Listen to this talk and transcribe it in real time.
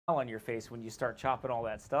on your face when you start chopping all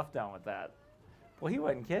that stuff down with that. Well, he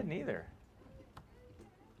wasn't kidding either.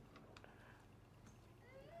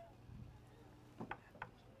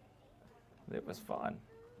 It was fun.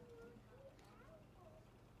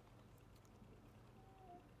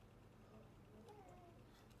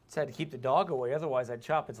 Just had to keep the dog away, otherwise I'd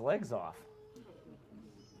chop its legs off.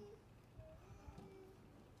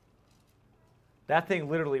 That thing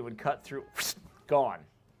literally would cut through, gone.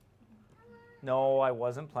 No, I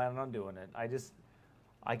wasn't planning on doing it.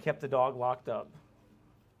 I kept the dog locked up.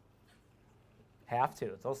 Have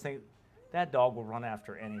to. Those things, that dog will run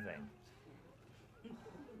after anything.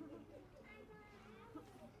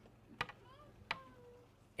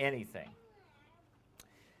 Anything.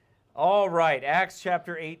 All right, Acts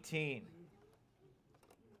chapter 18.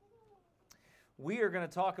 We are going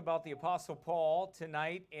to talk about the Apostle Paul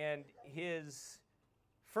tonight and his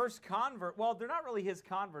first convert. Well, they're not really his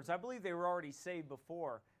converts. I believe they were already saved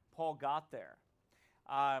before Paul got there.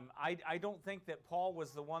 I don't think that Paul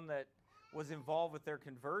was the one that was involved with their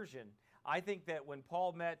conversion. I think that when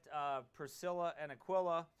Paul met Priscilla and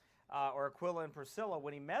Aquila, or Aquila and Priscilla,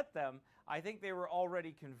 when he met them, I think they were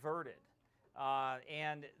already converted.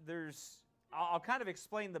 And I'll kind of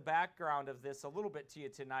explain the background of this a little bit to you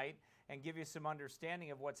tonight and give you some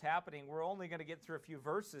understanding of what's happening. We're only going to get through a few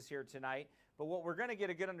verses here tonight, but what we're going to get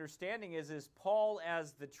a good understanding is Paul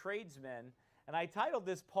as the tradesman. And I titled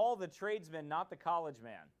this Paul the Tradesman, Not the College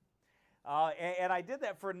Man. And I did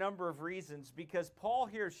that for a number of reasons, because Paul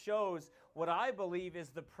here shows what I believe is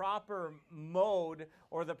the proper mode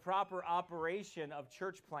or the proper operation of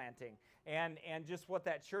church planting, and just what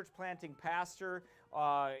that church planting pastor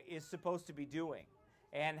is supposed to be doing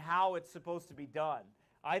and how it's supposed to be done.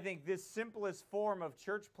 I think this simplest form of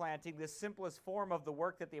church planting, this simplest form of the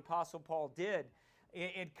work that the Apostle Paul did,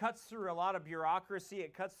 it cuts through a lot of bureaucracy.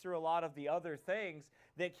 It cuts through a lot of the other things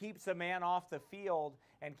that keeps a man off the field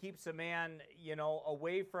and keeps a man,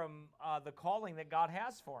 away from the calling that God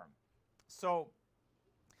has for him. So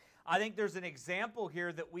I think there's an example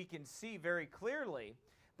here that we can see very clearly,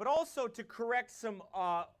 but also to correct some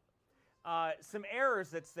errors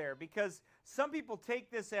that's there, because some people take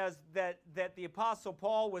this as that the Apostle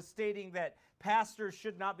Paul was stating that pastors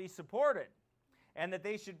should not be supported and that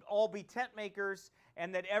they should all be tent makers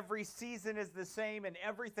and that every season is the same and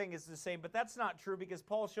everything is the same. But that's not true, because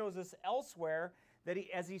Paul shows us elsewhere that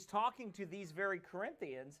as he's talking to these very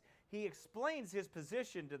Corinthians, he explains his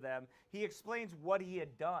position to them. He explains what he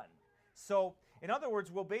had done. So, in other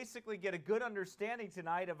words, we'll basically get a good understanding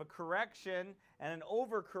tonight of a correction and an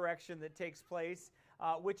overcorrection that takes place,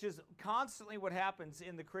 which is constantly what happens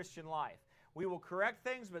in the Christian life. We will correct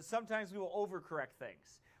things, but sometimes we will overcorrect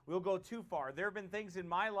things. We'll go too far. There have been things in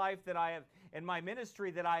my life that I have, in my ministry,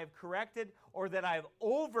 that I have corrected or that I have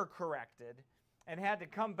overcorrected and had to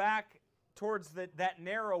come back towards that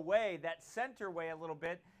narrow way, that center way a little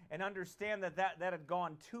bit, and understand that had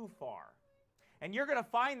gone too far. And you're going to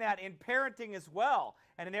find that in parenting as well.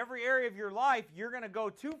 And in every area of your life, you're going to go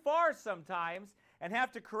too far sometimes and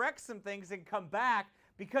have to correct some things and come back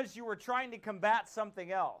because you were trying to combat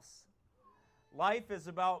something else. Life is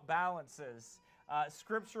about balances,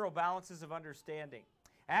 scriptural balances of understanding.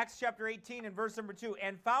 Acts chapter 18 and verse number 2,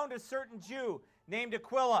 and found a certain Jew named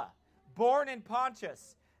Aquila, born in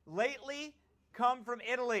Pontus, lately come from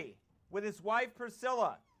Italy, with his wife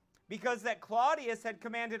Priscilla, because that Claudius had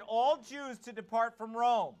commanded all Jews to depart from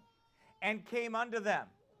Rome, and came unto them.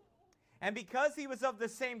 And because he was of the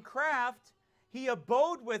same craft, he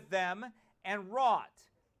abode with them and wrought,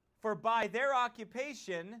 for by their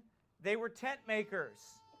occupation they were tent makers.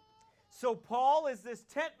 So Paul is this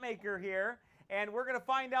tent maker here, and we're going to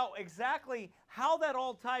find out exactly how that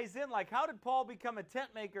all ties in. Like, how did Paul become a tent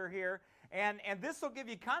maker here? And this will give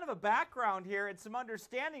you kind of a background here and some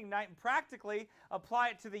understanding tonight, and practically apply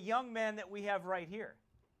it to the young men that we have right here.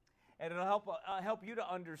 And it'll help you to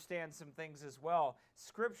understand some things as well,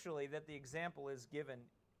 scripturally, that the example is given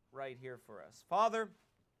right here for us. Father,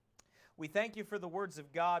 we thank you for the words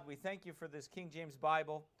of God. We thank you for this King James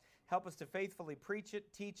Bible. Help us to faithfully preach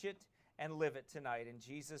it, teach it, and live it tonight. In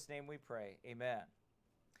Jesus' name we pray. Amen.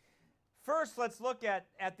 First, let's look at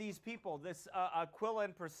these people, this Aquila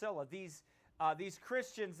and Priscilla, these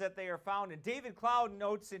Christians that they are found in. David Cloud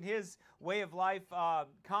notes in his Way of Life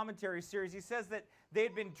commentary series, he says that they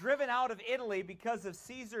had been driven out of Italy because of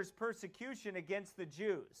Caesar's persecution against the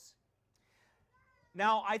Jews.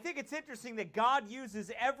 Now, I think it's interesting that God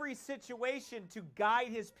uses every situation to guide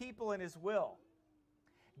his people in his will.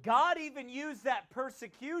 God even used that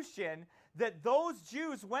persecution that those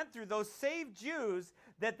Jews went through, those saved Jews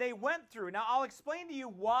that they went through. Now, I'll explain to you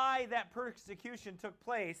why that persecution took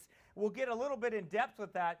place we'll get a little bit in depth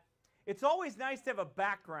with that. It's always nice to have a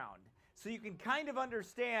background so you can kind of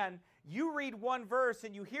understand. You read one verse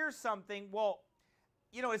and you hear something, well,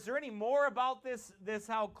 you know, is there any more about this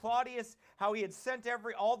how Claudius, how he had sent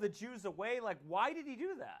all the Jews away? Like, why did he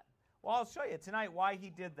do that? Well, I'll show you tonight why he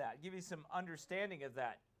did that. Give you some understanding of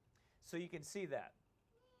that so you can see that.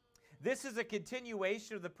 This is a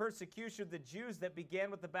continuation of the persecution of the Jews that began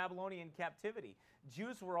with the Babylonian captivity.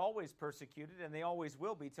 Jews were always persecuted, and they always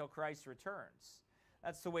will be till Christ returns.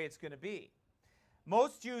 That's the way it's going to be.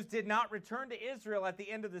 Most Jews did not return to Israel at the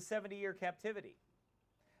end of the 70-year captivity,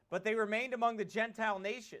 but they remained among the Gentile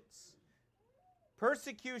nations.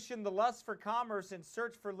 Persecution, the lust for commerce, and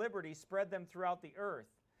search for liberty spread them throughout the earth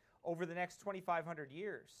over the next 2,500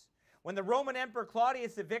 years. When the Roman Emperor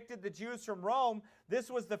Claudius evicted the Jews from Rome, this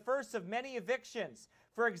was the first of many evictions.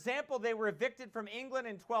 For example, they were evicted from England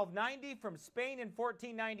in 1290, from Spain in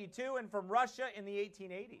 1492, and from Russia in the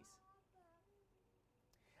 1880s.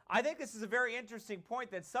 I think this is a very interesting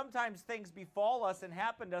point, that sometimes things befall us and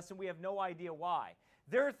happen to us and we have no idea why.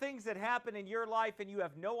 There are things that happen in your life and you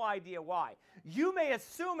have no idea why. You may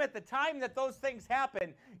assume at the time that those things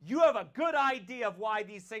happen, you have a good idea of why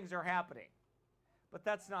these things are happening. But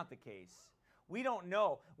that's not the case. We don't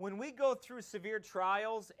know. When we go through severe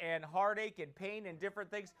trials and heartache and pain and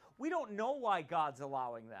different things, we don't know why God's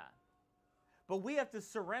allowing that. But we have to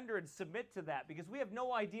surrender and submit to that because we have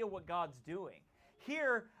no idea what God's doing.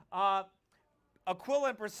 Here, Aquila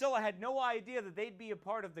and Priscilla had no idea that they'd be a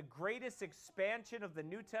part of the greatest expansion of the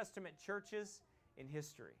New Testament churches in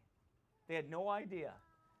history. They had no idea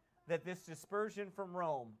that this dispersion from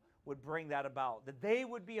Rome would bring that about, that they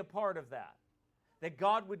would be a part of that, that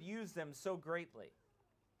God would use them so greatly.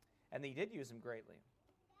 And He did use them greatly.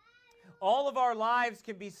 All of our lives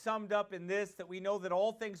can be summed up in this, that we know that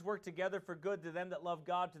all things work together for good to them that love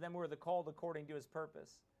God, to them who are the called according to His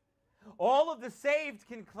purpose. All of the saved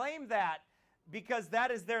can claim that because that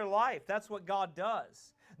is their life. That's what God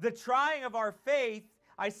does. The trying of our faith,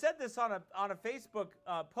 I said this on a Facebook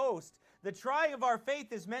post, the trying of our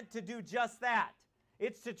faith is meant to do just that.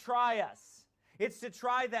 It's to try us. It's to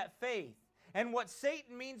try that faith. And what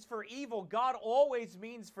Satan means for evil, God always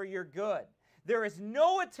means for your good. There is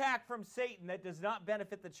no attack from Satan that does not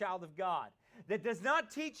benefit the child of God, that does not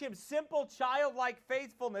teach him simple childlike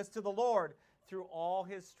faithfulness to the Lord through all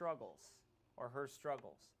his struggles or her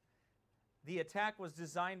struggles. The attack was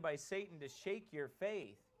designed by Satan to shake your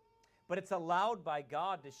faith, but it's allowed by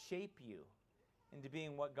God to shape you into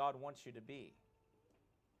being what God wants you to be.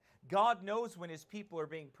 God knows when His people are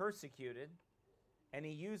being persecuted, and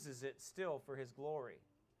He uses it still for His glory.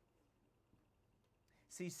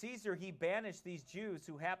 See, Caesar, he banished these Jews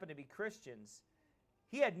who happened to be Christians.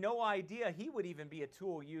 He had no idea he would even be a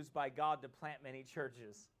tool used by God to plant many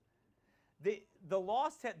churches. The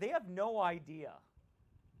lost, they have no idea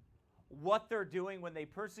what they're doing when they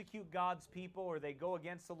persecute God's people or they go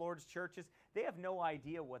against the Lord's churches. They have no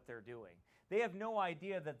idea what they're doing. They have no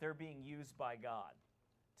idea that they're being used by God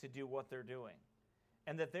to do what they're doing.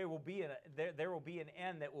 And that there will be an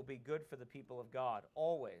end that will be good for the people of God.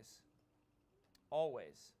 Always.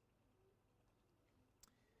 Always.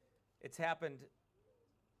 It's happened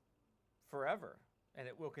forever, and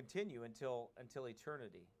it will continue until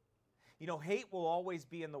eternity. You know, hate will always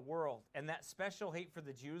be in the world, and that special hate for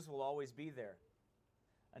the Jews will always be there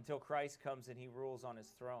until Christ comes and He rules on His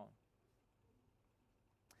throne.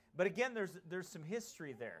 But again, there's some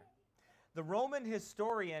history there. The Roman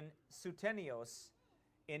historian Suetonius,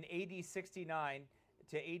 in AD 69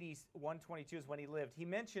 to AD 122 is when he lived, he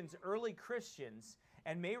mentions early Christians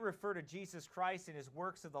and may refer to Jesus Christ in his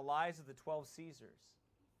works of the lives of the 12 Caesars.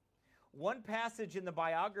 One passage in the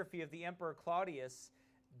biography of the Emperor Claudius,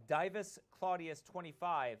 Divus Claudius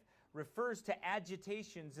 25, refers to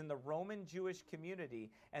agitations in the Roman Jewish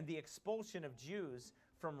community and the expulsion of Jews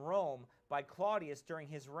from Rome by Claudius during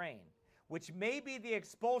his reign, which may be the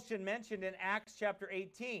expulsion mentioned in Acts chapter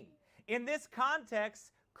 18. In this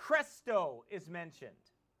context, Cresto is mentioned.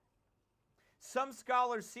 Some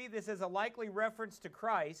scholars see this as a likely reference to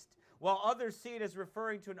Christ, while others see it as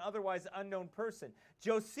referring to an otherwise unknown person.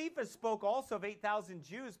 Josephus spoke also of 8,000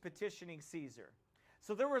 Jews petitioning Caesar.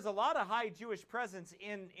 So there was a lot of high Jewish presence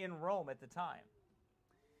in Rome at the time.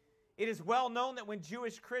 It is well known that when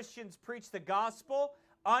Jewish Christians preached the gospel,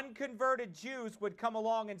 unconverted Jews would come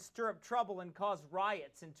along and stir up trouble and cause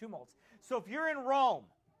riots and tumults. So if you're in Rome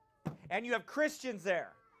and you have Christians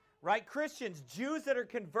there, right? Christians, Jews that are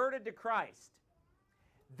converted to Christ.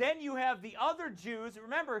 Then you have the other Jews.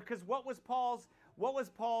 Remember, because what was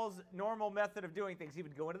Paul's normal method of doing things? He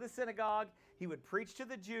would go into the synagogue, he would preach to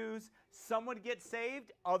the Jews, some would get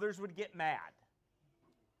saved, others would get mad.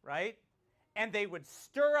 right? And they would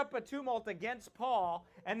stir up a tumult against Paul,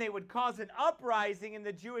 and they would cause an uprising in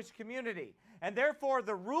the Jewish community. And therefore,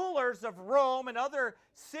 the rulers of Rome and other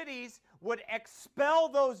cities would expel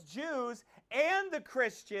those Jews and the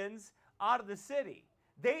Christians out of the city.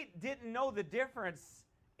 They didn't know the difference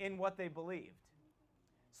in what they believed.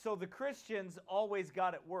 So the Christians always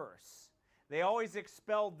got it worse. They always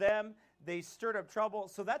expelled them. They stirred up trouble.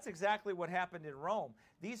 So that's exactly what happened in Rome.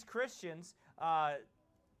 These Christians,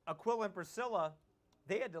 Aquila and Priscilla,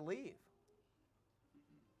 they had to leave.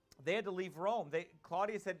 They had to leave Rome.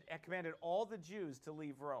 Claudius had commanded all the Jews to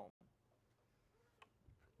leave Rome.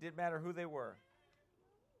 Didn't matter who they were.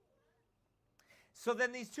 So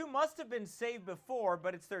then these two must have been saved before,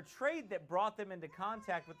 but it's their trade that brought them into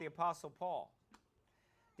contact with the Apostle Paul.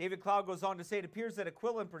 David Cloud goes on to say, it appears that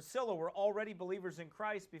Aquila and Priscilla were already believers in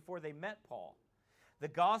Christ before they met Paul. The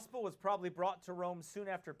gospel was probably brought to Rome soon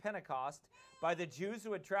after Pentecost by the Jews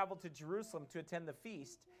who had traveled to Jerusalem to attend the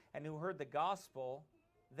feast and who heard the gospel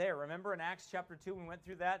there. Remember in Acts chapter 2, we went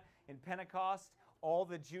through that in Pentecost. All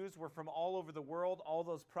the Jews were from all over the world. All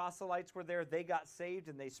those proselytes were there. They got saved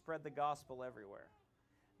and they spread the gospel everywhere.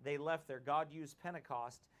 They left there. God used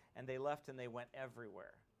Pentecost and they left and they went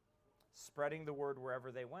everywhere, spreading the word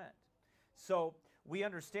wherever they went. So we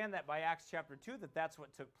understand that by Acts chapter 2 that that's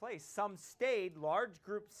what took place. Some stayed, large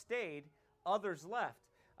groups stayed, others left.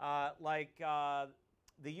 Like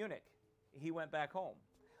the eunuch, he went back home.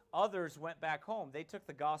 Others went back home. They took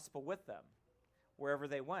the gospel with them wherever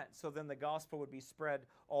they went. So then the gospel would be spread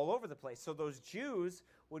all over the place. So those Jews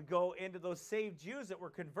would go into those saved Jews that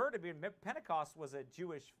were converted. Pentecost was a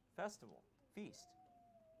Jewish festival, feast,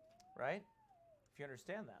 right? If you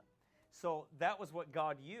understand that. So that was what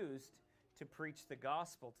God used to preach the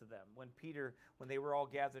gospel to them. When they were all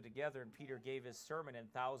gathered together and Peter gave his sermon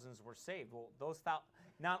and thousands were saved. Well,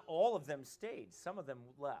 not all of them stayed. Some of them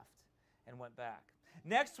left and went back.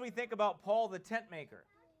 Next, we think about Paul the tent maker.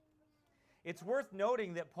 It's worth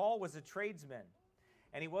noting that Paul was a tradesman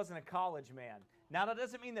and he wasn't a college man. Now, that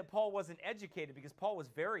doesn't mean that Paul wasn't educated, because Paul was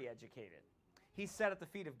very educated. He sat at the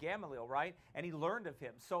feet of Gamaliel, right? And he learned of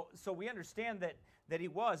him. So we understand that he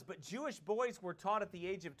was. But Jewish boys were taught at the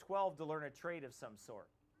age of 12 to learn a trade of some sort.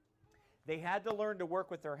 They had to learn to work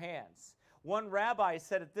with their hands. One rabbi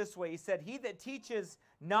said it this way. He said, "He that teaches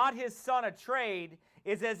not his son a trade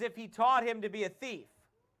is as if he taught him to be a thief."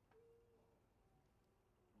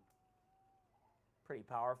 Pretty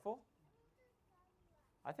powerful.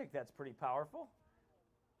 I think that's pretty powerful.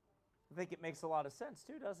 I think it makes a lot of sense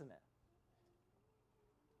too, doesn't it?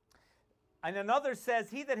 And another says,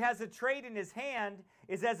 "He that has a trade in his hand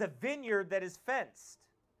is as a vineyard that is fenced."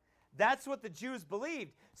 That's what the Jews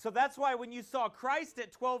believed. So that's why when you saw Christ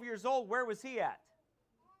at 12 years old, where was he at?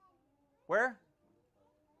 Where?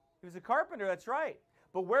 He was a carpenter, that's right.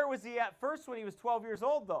 But where was he at first when he was 12 years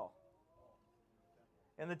old, though?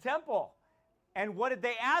 In the temple. And what did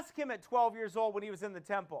they ask him at 12 years old when he was in the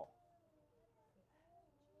temple?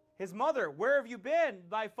 His mother, "Where have you been?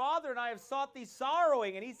 Thy father and I have sought thee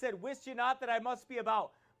sorrowing." And he said, "Wist ye not that I must be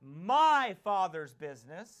about my Father's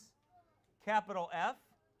business?" Capital F.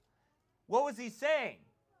 What was he saying?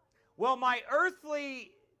 Well, my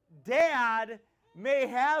earthly dad may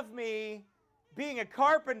have me being a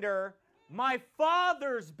carpenter. My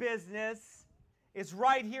Father's business is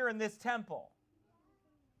right here in this temple.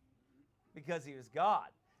 Because he was God.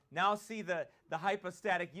 Now see the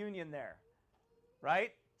hypostatic union there,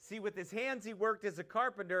 right? See, with his hands he worked as a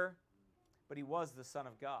carpenter, but he was the Son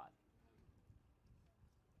of God.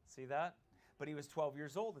 See that? But he was 12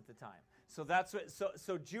 years old at the time. So that's what.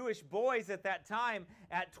 So Jewish boys at that time,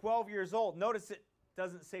 at 12 years old. Notice it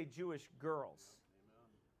doesn't say Jewish girls.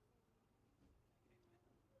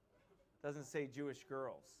 Doesn't say Jewish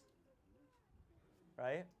girls.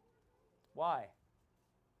 Right? Why?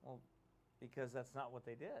 Well, because that's not what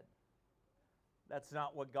they did. That's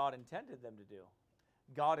not what God intended them to do.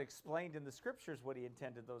 God explained in the scriptures what he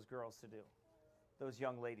intended those girls to do, those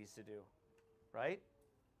young ladies to do, right?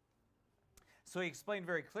 So he explained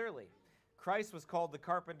very clearly. Christ was called the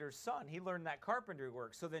carpenter's son. He learned that carpentry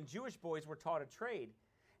work. So then Jewish boys were taught a trade,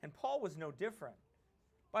 and Paul was no different.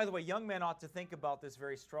 By the way, young men ought to think about this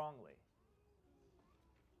very strongly.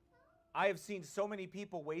 I have seen so many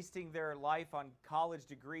people wasting their life on college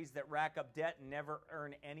degrees that rack up debt and never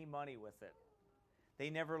earn any money with it. They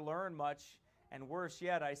never learn much, and worse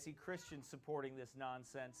yet, I see Christians supporting this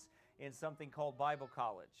nonsense in something called Bible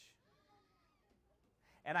college.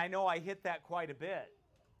 And I know I hit that quite a bit,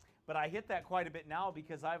 but I hit that quite a bit now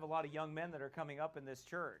because I have a lot of young men that are coming up in this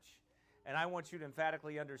church. And I want you to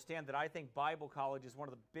emphatically understand that I think Bible college is one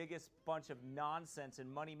of the biggest bunch of nonsense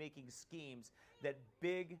and money-making schemes that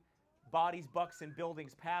big bodies, bucks, and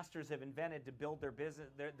buildings pastors have invented to build their business,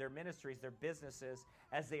 their ministries, their businesses,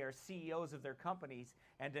 as they are CEOs of their companies,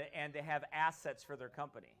 and to have assets for their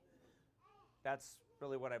company. That's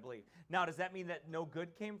really what I believe. Now, does that mean that no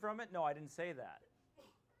good came from it? No, I didn't say that.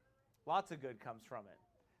 Lots of good comes from it,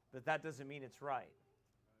 but that doesn't mean it's right.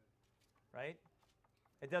 Right?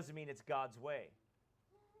 It doesn't mean it's God's way.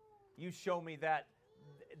 You show me that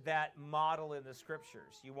model in the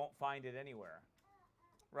Scriptures. You won't find it anywhere.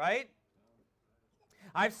 Right?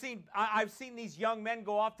 I've seen these young men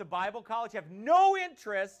go off to Bible college, have no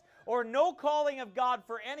interest or no calling of God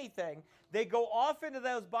for anything. They go off into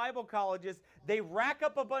those Bible colleges, they rack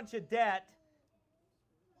up a bunch of debt,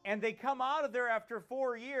 and they come out of there after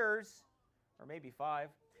 4 years, or maybe 5.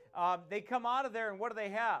 They come out of there, and what do they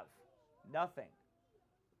have? Nothing.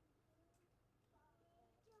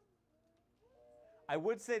 I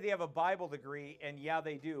would say they have a Bible degree, and yeah,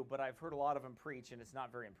 they do, but I've heard a lot of them preach, and it's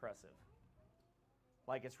not very impressive.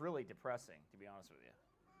 Like, it's really depressing, to be honest with you.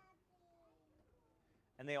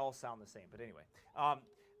 And they all sound the same, but anyway,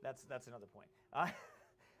 that's another point.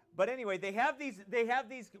 But anyway, they have these,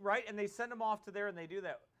 right, and they send them off to there, and they do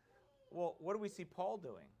that. Well, what do we see Paul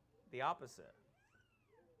doing? The opposite.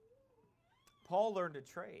 Paul learned a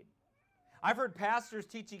trade. I've heard pastors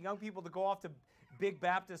teaching young people to go off to big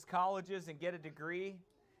Baptist colleges and get a degree.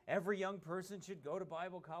 Every young person should go to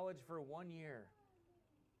Bible college for 1 year.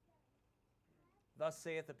 Thus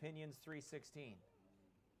saith Opinions 3:16.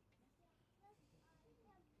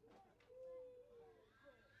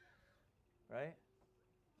 Right?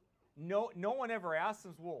 No one ever asks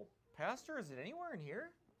us, well, Pastor, is it anywhere in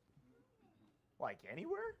here? Like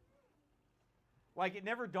anywhere? Like it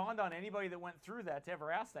never dawned on anybody that went through that to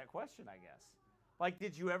ever ask that question, I guess. Like,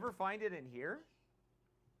 did you ever find it in here?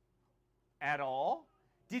 At all?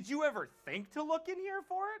 Did you ever think to look in here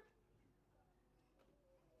for it?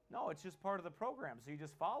 No, it's just part of the program, so you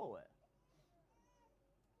just follow it.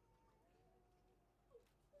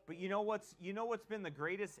 But you know what's been the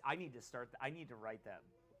greatest? I need to write that.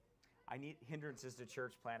 I need hindrances to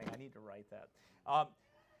church planting. I need to write that.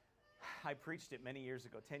 I preached it many years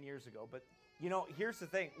ago, 10 years ago, but here's the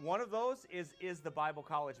thing. One of those is the Bible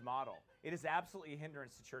college model. It is absolutely a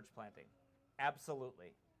hindrance to church planting.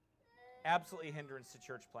 Absolutely. Absolutely a hindrance to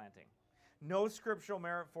church planting. No scriptural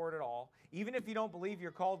merit for it at all. Even if you don't believe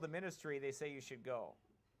you're called to ministry, they say you should go.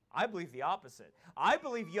 I believe the opposite. I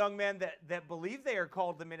believe young men that believe they are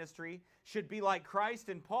called to ministry should be like Christ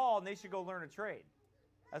and Paul, and they should go learn a trade.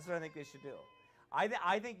 That's what I think they should do.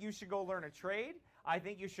 I think you should go learn a trade. I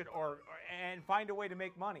think you should and find a way to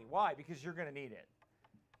make money. Why? Because you're going to need it.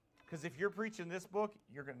 Because if you're preaching this book,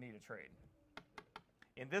 you're going to need a trade.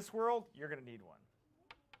 In this world, you're going to need one.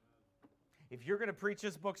 If you're going to preach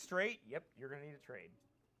this book straight, yep, you're going to need a trade.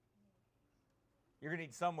 You're going to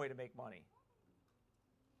need some way to make money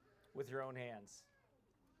with your own hands.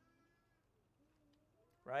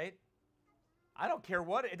 Right? I don't care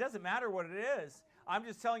it doesn't matter what it is. I'm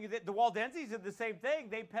just telling you that the Waldenses did the same thing.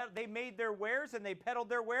 They made their wares and they peddled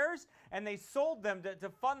their wares and they sold them to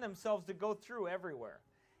fund themselves to go through everywhere.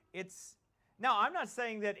 Now, I'm not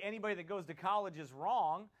saying that anybody that goes to college is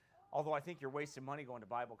wrong, although I think you're wasting money going to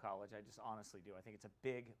Bible college. I just honestly do. I think it's a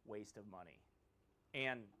big waste of money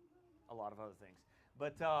and a lot of other things.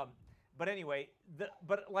 But anyway,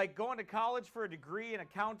 but like going to college for a degree in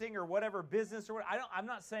accounting or whatever, business or whatever, I'm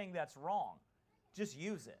not saying that's wrong. Just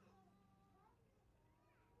use it.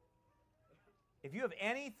 If you have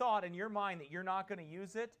any thought in your mind that you're not going to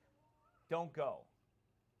use it, don't go.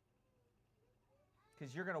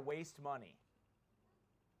 Because you're going to waste money.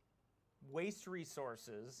 Waste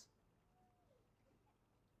resources.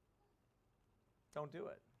 Don't do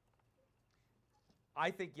it. I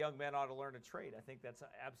think young men ought to learn a trade. I think that's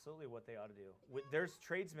absolutely what they ought to do. There's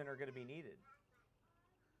tradesmen are going to be needed.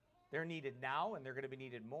 They're needed now, and they're going to be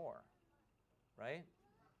needed more. Right?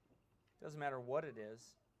 Doesn't matter what it is.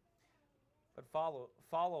 But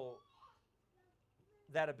follow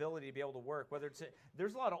that ability to be able to work.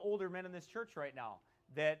 There's a lot of older men in this church right now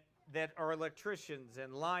that are electricians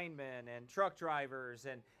and linemen and truck drivers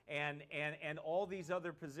and all these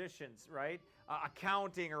other positions, right?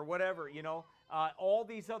 Accounting or whatever, all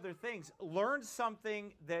these other things. Learn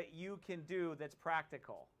something that you can do that's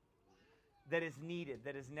practical, that is needed,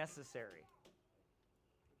 that is necessary,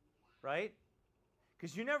 right?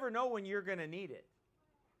 Because you never know when you're going to need it.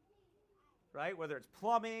 Right? Whether it's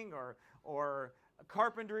plumbing or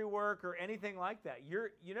carpentry work or anything like that.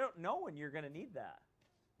 You don't know when you're going to need that.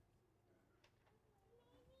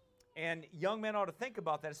 And young men ought to think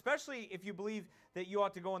about that, especially if you believe that you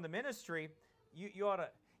ought to go in the ministry. You ought to,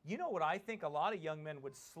 you know what I think? A lot of young men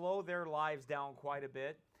would slow their lives down quite a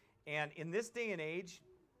bit. And in this day and age,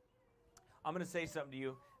 I'm going to say something to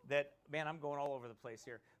you that, man, I'm going all over the place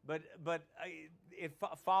here. But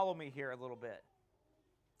follow me here a little bit.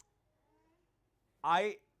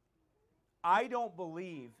 I don't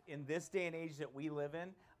believe in this day and age that we live in,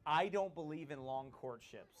 I don't believe in long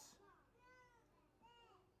courtships.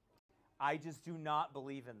 I just do not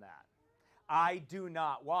believe in that. I do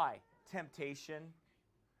not. Why? Temptation,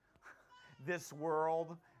 this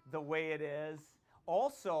world, the way it is.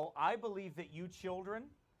 Also, I believe that you children,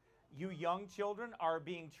 you young children, are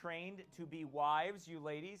being trained to be wives, you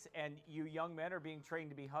ladies, and you young men are being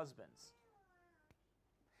trained to be husbands.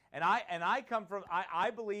 And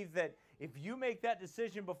I believe that if you make that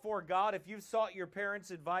decision before God, if you've sought your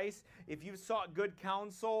parents' advice, if you've sought good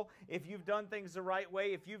counsel, if you've done things the right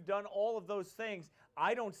way, if you've done all of those things,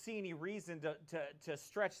 I don't see any reason to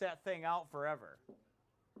stretch that thing out forever.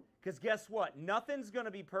 Because guess what? Nothing's going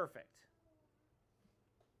to be perfect.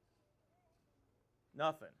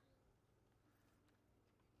 Nothing.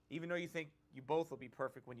 Even though you think you both will be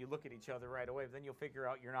perfect when you look at each other right away, but then you'll figure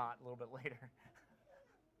out you're not a little bit later.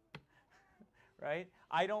 Right?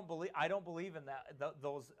 I don't believe in that.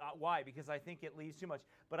 Those. Why? Because I think it leaves too much.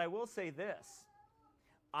 But I will say this.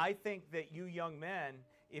 I think that you young men,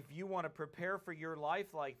 if you want to prepare for your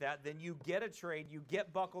life like that, then you get a trade, you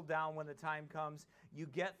get buckled down when the time comes, you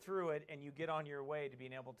get through it, and you get on your way to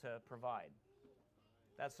being able to provide.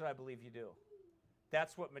 That's what I believe you do.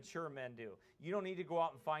 That's what mature men do. You don't need to go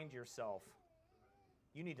out and find yourself.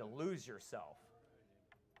 You need to lose yourself.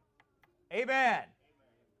 Amen.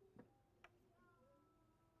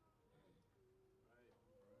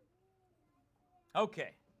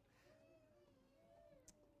 Okay.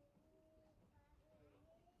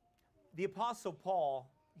 The Apostle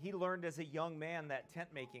Paul, he learned as a young man that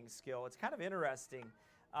tent-making skill. It's kind of interesting.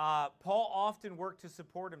 Paul often worked to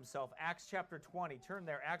support himself. Acts chapter 20. Turn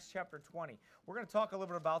there, Acts chapter 20. We're going to talk a little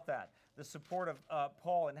bit about that, the support of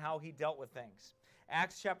Paul and how he dealt with things.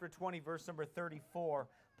 Acts chapter 20, verse number 34.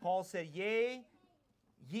 Paul said, "Yea,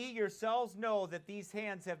 ye yourselves know that these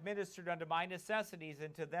hands have ministered unto my necessities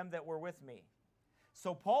and to them that were with me."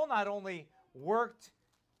 So Paul not only worked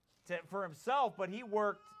for himself, but he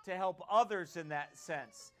worked to help others in that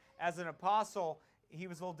sense. As an apostle, he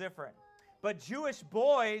was a little different. But Jewish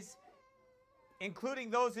boys, including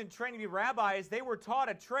those in training to be rabbis, they were taught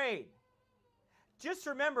a trade. Just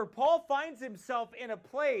remember, Paul finds himself in a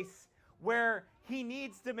place where he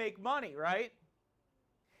needs to make money, right?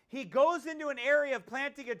 He goes into an area of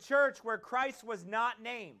planting a church where Christ was not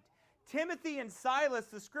named. Timothy and Silas,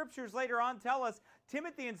 the scriptures later on tell us,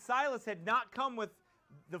 Timothy and Silas had not come with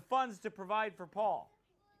the funds to provide for Paul.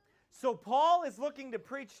 So Paul is looking to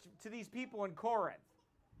preach to these people in Corinth.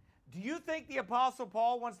 Do you think the Apostle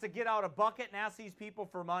Paul wants to get out a bucket and ask these people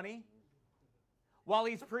for money while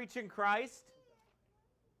he's preaching Christ?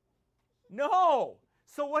 No.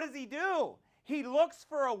 So what does he do? He looks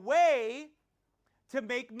for a way to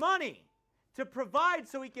make money, to provide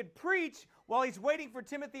so he could preach while he's waiting for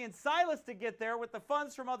Timothy and Silas to get there with the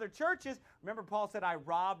funds from other churches. Remember, Paul said, "I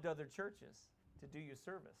robbed other churches to do you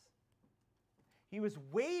service." He was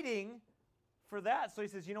waiting for that. So he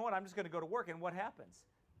says, you know what, I'm just going to go to work. And what happens?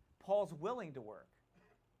 Paul's willing to work.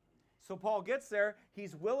 So Paul gets there.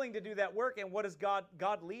 He's willing to do that work. And what does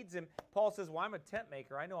God leads him? Paul says, well, I'm a tent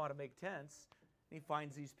maker. I know how to make tents. And he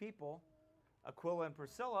finds these people, Aquila and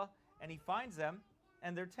Priscilla, and he finds them,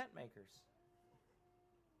 and they're tent makers.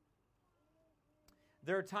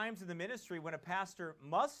 There are times in the ministry when a pastor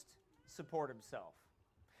must support himself.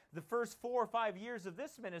 The first 4 or 5 years of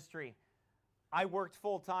this ministry, I worked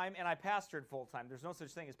full-time and I pastored full-time. There's no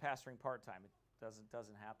such thing as pastoring part-time. It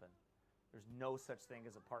doesn't happen. There's no such thing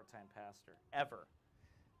as a part-time pastor, ever.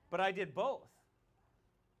 But I did both.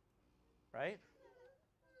 Right?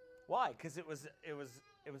 Why? Because there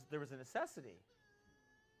was a necessity,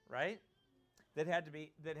 right? That had to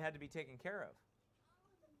be taken care of.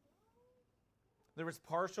 There was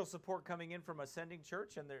partial support coming in from Ascending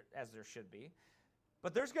Church, and as there should be.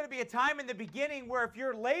 But there's going to be a time in the beginning where if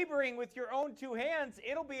you're laboring with your own 2 hands,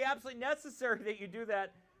 it'll be absolutely necessary that you do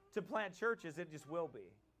that to plant churches. It just will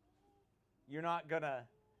be. You're not going to,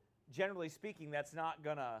 generally speaking, that's not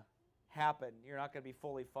going to happen. You're not going to be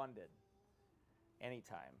fully funded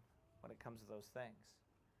anytime when it comes to those things.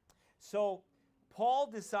 So Paul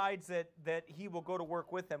decides that he will go to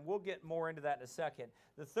work with them. We'll get more into that in a second.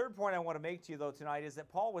 The third point I want to make to you, though, tonight is that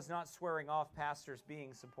Paul was not swearing off pastors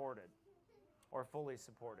being supported or fully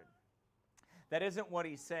supported. That isn't what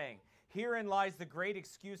he's saying. Herein lies the great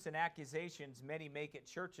excuse and accusations many make at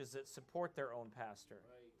churches that support their own pastor.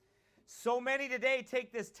 Right. So many today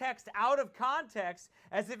take this text out of context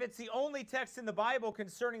as if it's the only text in the Bible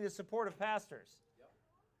concerning the support of pastors. Yep.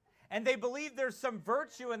 And they believe there's some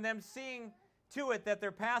virtue in them seeing to it that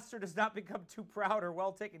their pastor does not become too proud or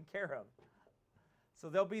well taken care of. So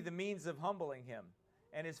they'll be the means of humbling him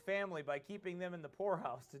and his family by keeping them in the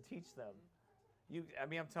poorhouse to teach them.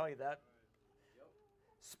 I'm telling you that. Yep.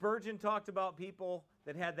 Spurgeon talked about people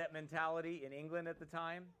that had that mentality in England at the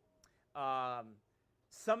time.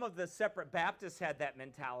 Some of the separate Baptists had that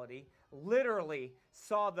mentality. Literally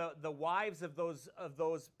saw the wives of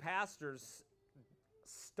those pastors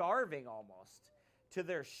starving almost to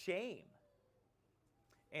their shame.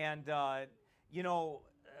 And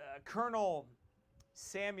Colonel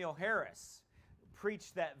Samuel Harris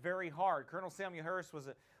preached that very hard. Colonel Samuel Harris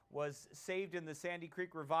was saved in the Sandy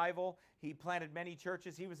Creek Revival. He planted many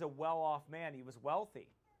churches. He was a well-off man. He was wealthy.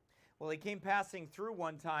 Well, he came passing through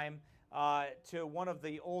one time to one of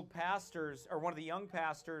the old pastors, or one of the young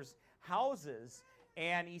pastors' houses,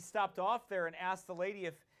 and he stopped off there and asked the lady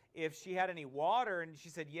if she had any water, and she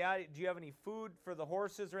said, yeah, do you have any food for the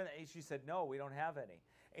horses? And she said, no, we don't have any.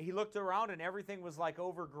 And he looked around, and everything was like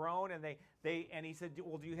overgrown, and and he said,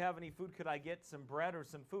 well, do you have any food? Could I get some bread or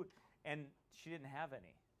some food? And she didn't have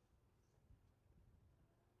any.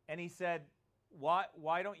 And he said, why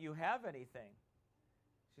don't you have anything?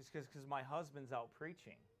 She said, because my husband's out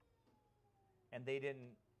preaching. And they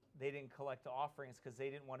didn't collect offerings because they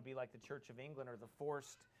didn't want to be like the Church of England or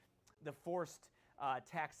the forced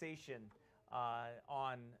taxation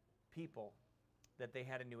on people that they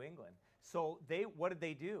had in New England. So what did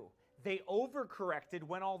they do? They overcorrected,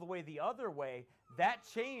 went all the way the other way. That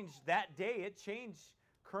changed that day. It changed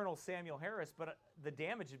Colonel Samuel Harris, but the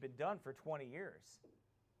damage had been done for 20 years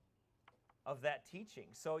of that teaching.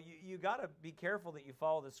 So you got to be careful that you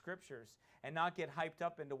follow the Scriptures and not get hyped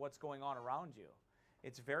up into what's going on around you.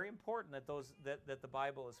 It's very important that the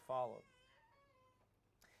Bible is followed.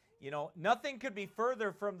 Nothing could be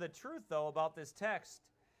further from the truth, though, about this text.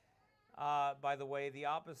 By the way,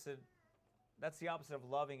 that's the opposite of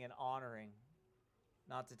loving and honoring,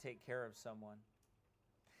 not to take care of someone.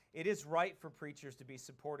 It is right for preachers to be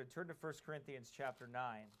supported. Turn to 1 Corinthians chapter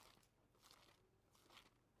 9.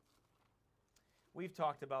 We've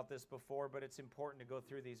talked about this before, but it's important to go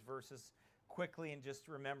through these verses quickly and just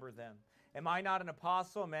remember them. Am I not an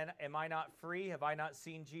apostle? Am I not free? Have I not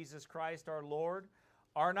seen Jesus Christ our Lord?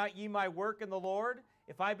 Are not ye my work in the Lord?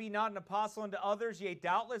 If I be not an apostle unto others, yea,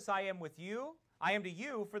 doubtless I am with you. I am to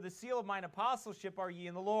you, for the seal of mine apostleship are ye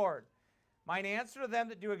in the Lord. Mine answer to them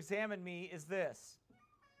that do examine me is this: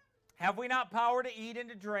 have we not power to eat and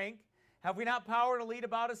to drink? Have we not power to lead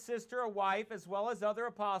about a sister, a wife, as well as other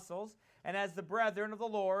apostles, and as the brethren of the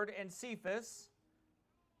Lord, and Cephas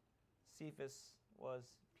was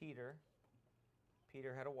Peter.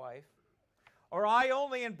 Peter had a wife. Or I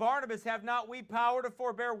only and Barnabas, have not we power to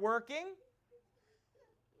forbear working?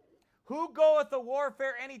 Who goeth to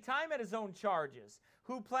warfare any time at his own charges?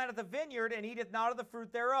 Who planteth a vineyard and eateth not of the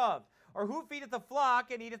fruit thereof? Or who feedeth the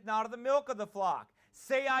flock and eateth not of the milk of the flock?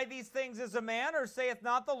 Say I these things as a man, or saith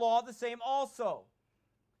not the law the same also?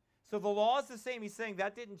 So the law is the same. He's saying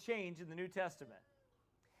that didn't change in the New Testament.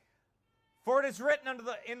 For it is written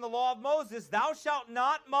in the law of Moses, thou shalt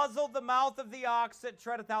not muzzle the mouth of the ox that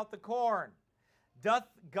treadeth out the corn. Doth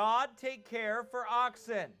God take care for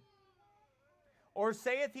oxen? Or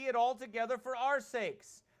saith he it altogether for our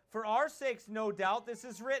sakes? For our sakes, no doubt, this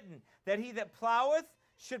is written, that he that ploweth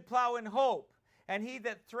should plow in hope, and he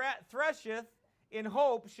that thresheth in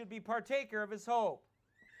hope should be partaker of his hope.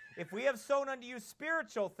 If we have sown unto you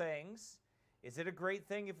spiritual things, is it a great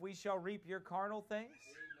thing if we shall reap your carnal things?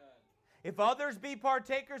 Amen. If others be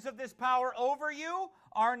partakers of this power over you,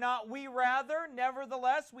 are not we rather?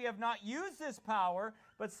 Nevertheless, we have not used this power,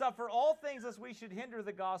 but suffer all things lest we should hinder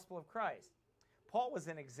the gospel of Christ. Paul was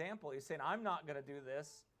an example. He's saying, I'm not going to do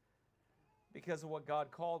this because of what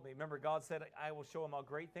God called me. Remember, God said, I will show him how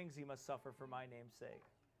great things he must suffer for my name's sake.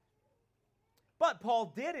 But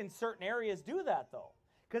Paul did in certain areas do that, though,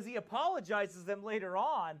 because he apologizes them later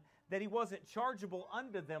on that he wasn't chargeable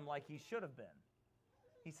unto them like he should have been.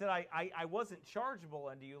 He said, I wasn't chargeable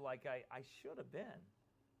unto you like I should have been.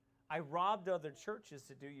 I robbed other churches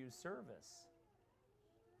to do you service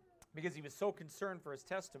because he was so concerned for his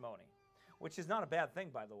testimony, which is not a bad thing,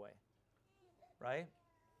 by the way, right?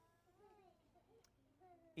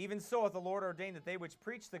 Even so hath the Lord ordained that they which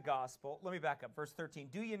preach the gospel, let me back up, verse 13.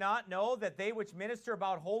 Do ye not know that they which minister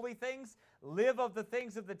about holy things live of the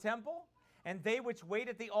things of the temple? And they which wait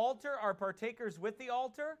at the altar are partakers with the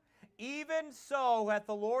altar? Even so hath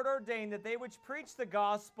the Lord ordained that they which preach the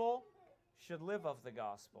gospel should live of the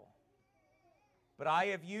gospel. But I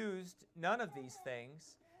have used none of these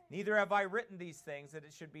things, neither have I written these things, that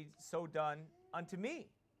it should be so done unto me.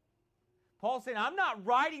 Paul's saying, I'm not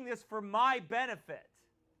writing this for my benefit.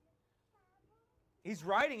 He's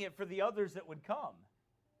writing it for the others that would come.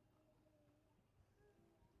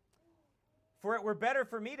 For it were better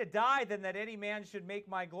for me to die than that any man should make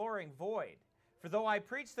my glorying void. For though I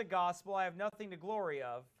preach the gospel, I have nothing to glory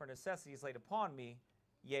of, for necessity is laid upon me.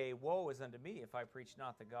 Yea, woe is unto me if I preach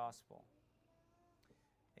not the gospel.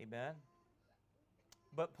 Amen.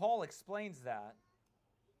 But Paul explains that.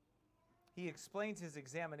 He explains his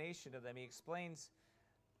examination of them. He explains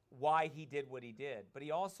why he did what he did. But he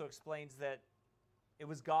also explains that it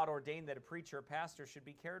was God ordained that a preacher or pastor should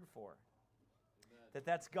be cared for. Amen.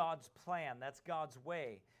 That's God's plan. That's God's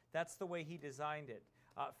way. That's the way he designed it.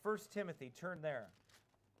 1 Timothy, turn there.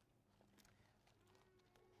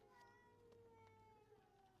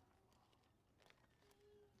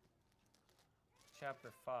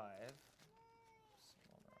 Chapter 5.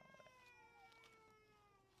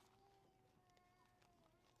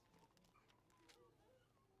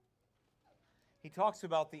 He talks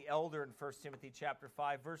about the elder in 1 Timothy chapter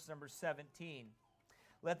 5, verse number 17.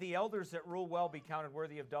 Let the elders that rule well be counted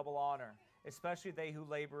worthy of double honor, especially they who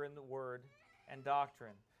labor in the word and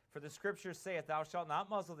doctrine. For the Scripture saith, Thou shalt not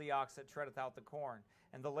muzzle the ox that treadeth out the corn,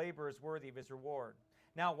 and the laborer is worthy of his reward.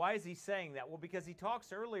 Now, why is he saying that? Well, because he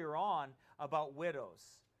talks earlier on about widows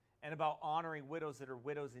and about honoring widows that are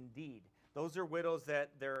widows indeed. Those are widows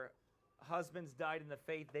that their husbands died in the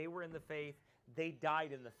faith. They were in the faith. They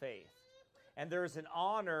died in the faith. And there's an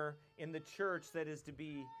honor in the church that is to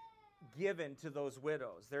be given to those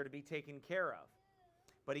widows. They're to be taken care of.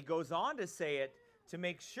 But he goes on to say it to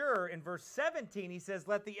make sure. In verse 17, he says,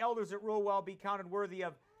 Let the elders that rule well be counted worthy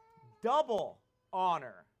of double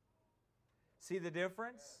honor. See the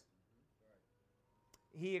difference?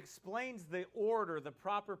 He explains the order, the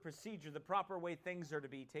proper procedure, the proper way things are to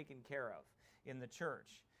be taken care of in the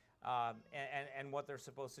church, and what they're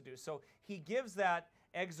supposed to do. So he gives that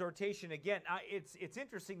exhortation again. It's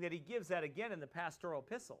interesting that he gives that again in the pastoral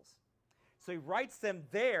epistles. So he writes them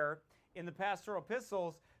there in the pastoral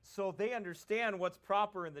epistles so they understand what's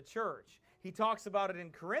proper in the church. He talks about it in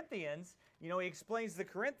Corinthians. He explains the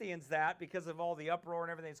Corinthians that because of all the uproar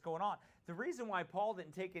and everything that's going on. The reason why Paul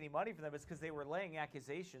didn't take any money from them is because they were laying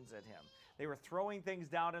accusations at him. They were throwing things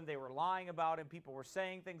down him. They were lying about him. People were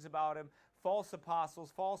saying things about him. False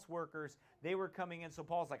apostles, false workers. They were coming in. So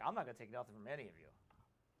Paul's like, I'm not going to take nothing from any of you.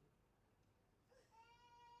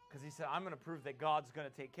 Because he said, I'm going to prove that God's going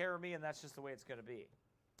to take care of me, and that's just the way it's going to be.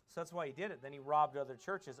 So that's why he did it. Then he robbed other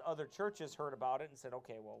churches. Other churches heard about it and said,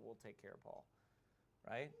 okay, well, we'll take care of Paul.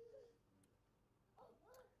 Right?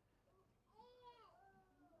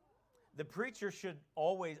 The preacher should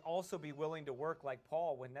always also be willing to work like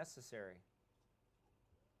Paul when necessary.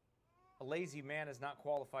 A lazy man is not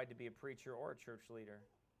qualified to be a preacher or a church leader.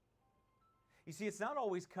 You see, it's not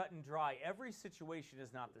always cut and dry. Every situation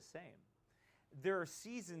is not the same. There are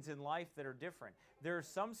seasons in life that are different. There are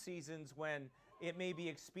some seasons when it may be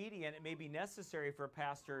expedient, it may be necessary for a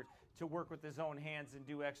pastor to work with his own hands and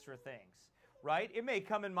do extra things, right? It may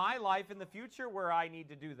come in my life in the future where I need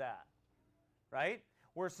to do that, right?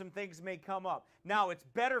 Where some things may come up. Now, it's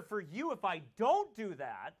better for you if I don't do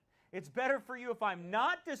that. It's better for you if I'm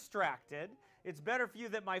not distracted. It's better for you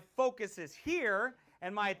that my focus is here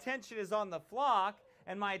and my attention is on the flock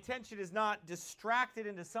and my attention is not distracted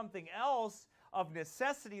into something else of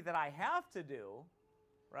necessity that I have to do,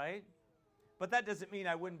 right? But that doesn't mean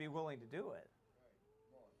I wouldn't be willing to do it.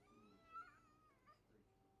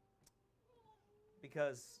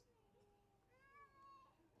 Because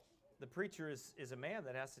the preacher is a man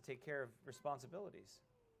that has to take care of responsibilities.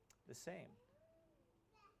 The same.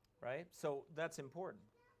 Right? So that's important.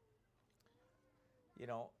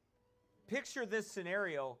 Picture this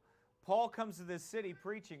scenario. Paul comes to this city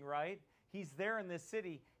preaching, right? He's there in this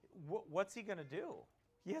city. What's he going to do?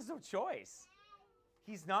 He has no choice.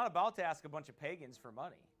 He's not about to ask a bunch of pagans for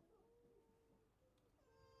money.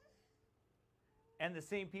 And the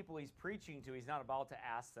same people he's preaching to, he's not about to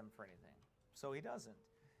ask them for anything. So he doesn't.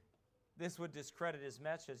 This would discredit his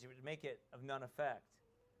message. It would make it of none effect.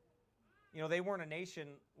 They weren't a nation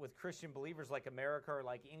with Christian believers like America or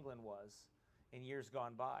like England was in years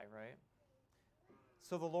gone by, right?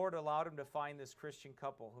 So the Lord allowed him to find this Christian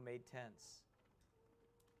couple who made tents.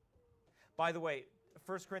 By the way,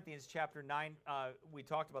 1 Corinthians chapter 9, we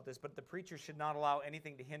talked about this, but the preacher should not allow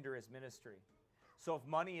anything to hinder his ministry. So if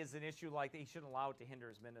money is an issue like that, he shouldn't allow it to hinder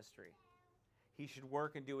his ministry. He should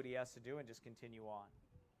work and do what he has to do and just continue on.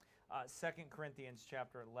 2 Corinthians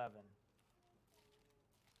chapter 11.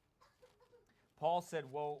 Paul said,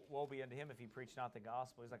 woe be unto him if he preach not the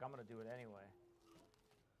gospel. He's like, I'm going to do it anyway.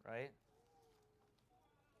 Right?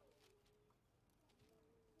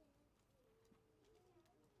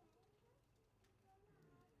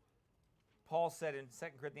 Paul said in 2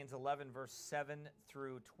 Corinthians 11, verse 7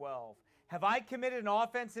 through 12, have I committed an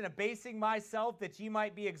offense in abasing myself that ye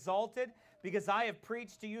might be exalted, because I have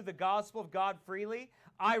preached to you the gospel of God freely?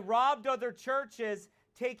 I robbed other churches,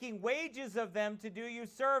 taking wages of them to do you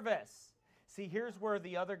service. See, here's where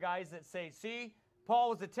the other guys that say, see, Paul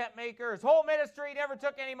was a tent maker, his whole ministry never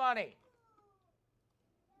took any money.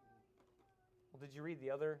 Well, did you read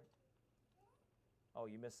the other? Oh,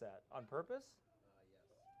 you missed that. On purpose?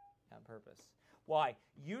 On purpose. Why?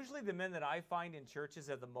 Usually the men that I find in churches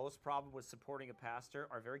that have the most problem with supporting a pastor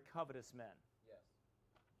are very covetous men. Yes.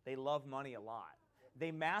 They love money a lot.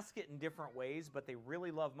 They mask it in different ways, but they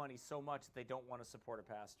really love money so much that they don't want to support a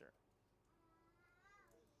pastor.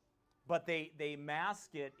 But they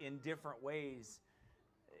mask it in different ways,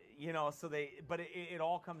 you know, so but it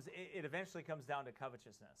eventually comes down to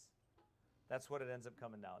covetousness. That's what it ends up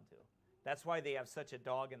coming down to. That's why they have such a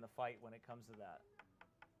dog in the fight when it comes to that.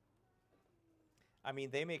 I mean,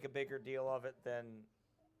 they make a bigger deal of it than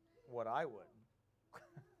what I would.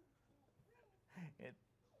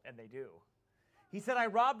 And they do. He said, I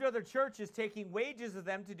robbed other churches, taking wages of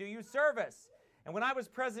them to do you service. And when I was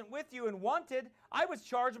present with you and wanted, I was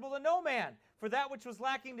chargeable to no man. For that which was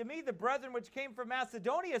lacking to me, the brethren which came from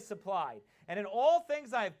Macedonia supplied. And in all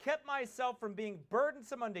things I have kept myself from being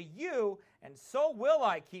burdensome unto you, and so will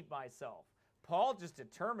I keep myself. Paul just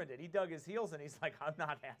determined it. He dug his heels and he's like, I'm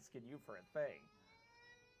not asking you for a thing.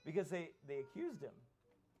 Because they accused him.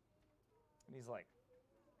 And he's like,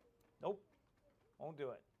 nope, won't do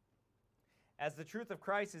it. As the truth of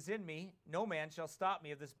Christ is in me, no man shall stop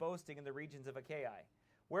me of this boasting in the regions of Achaia.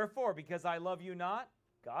 Wherefore, because I love you not,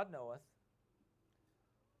 God knoweth.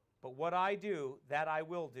 But what I do, that I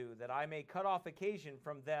will do, that I may cut off occasion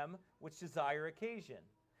from them which desire occasion,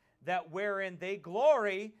 that wherein they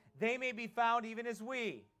glory, they may be found even as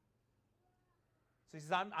we. So he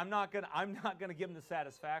says, I'm not gonna give him the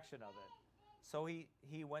satisfaction of it. So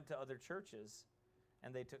he went to other churches,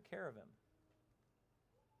 and they took care of him.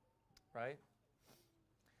 Right?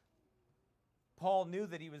 Paul knew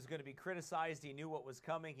that he was going to be criticized. He knew what was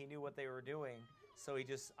coming. He knew what they were doing. So he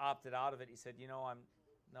just opted out of it. He said,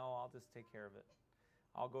 I'll just take care of it.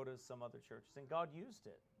 I'll go to some other churches. And God used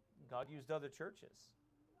it. God used other churches.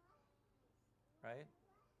 Right?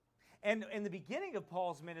 And in the beginning of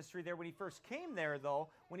Paul's ministry there, when he first came there, though,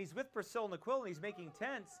 when he's with Priscilla and Aquila and he's making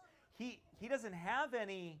tents, he doesn't have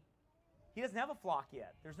a flock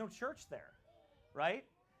yet. There's no church there, right?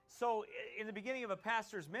 So in the beginning of a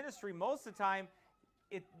pastor's ministry, most of the time,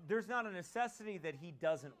 there's not a necessity that he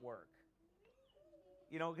doesn't work.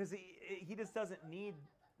 You know, because he just doesn't need,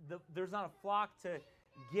 there's not a flock to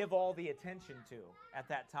give all the attention to at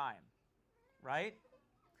that time, right?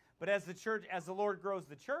 But as the Lord grows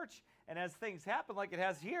the church, and as things happen like it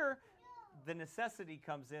has here, the necessity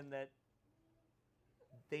comes in that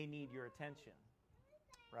they need your attention,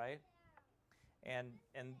 right? And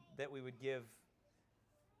that we would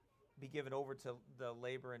be given over to the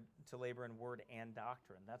labor in word and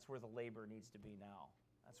doctrine. That's where the labor needs to be now.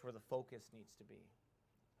 That's where the focus needs to be,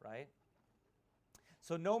 right?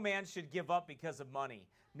 So no man should give up because of money.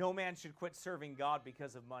 No man should quit serving God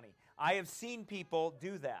because of money. I have seen people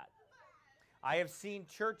do that. I have seen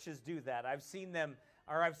churches do that. I've seen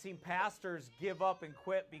pastors give up and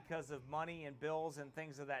quit because of money and bills and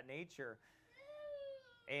things of that nature.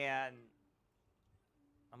 And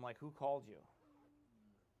I'm like, who called you?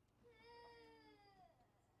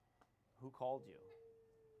 Who called you?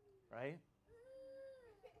 Right?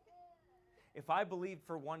 If I believed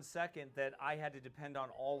for 1 second that I had to depend on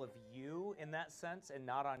all of you in that sense and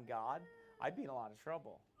not on God, I'd be in a lot of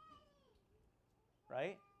trouble.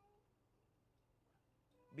 Right?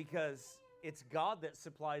 Because it's God that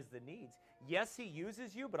supplies the needs. Yes, He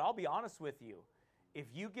uses you, but I'll be honest with you. If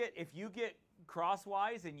you get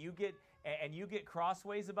crosswise and you get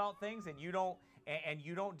crossways about things and you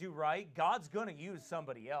don't do right, God's going to use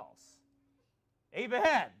somebody else.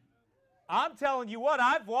 Amen. I'm telling you what,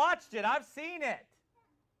 I've watched it. I've seen it.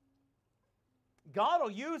 God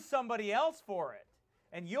will use somebody else for it.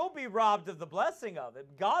 And you'll be robbed of the blessing of it.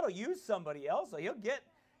 God will use somebody else. So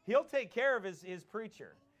He'll take care of his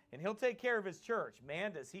preacher. And He'll take care of His church.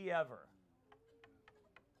 Man, does He ever.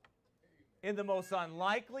 In the most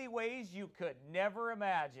unlikely ways you could never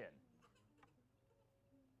imagine.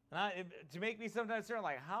 And to make me sometimes turn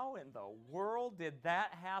like, how in the world did that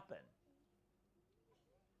happen?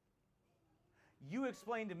 You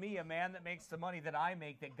explain to me, a man that makes the money that I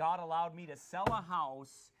make, that God allowed me to sell a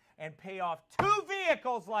house and pay off 2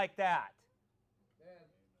 vehicles like that.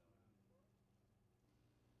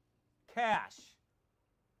 Cash.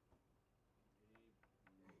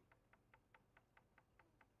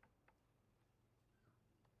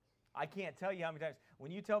 I can't tell you how many times.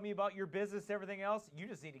 When you tell me about your business, everything else, you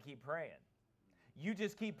just need to keep praying. You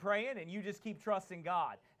just keep praying and you just keep trusting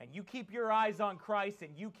God. And you keep your eyes on Christ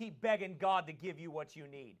and you keep begging God to give you what you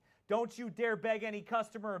need. Don't you dare beg any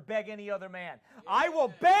customer or beg any other man. Yeah. I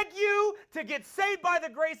will beg you to get saved by the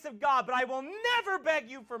grace of God, but I will never beg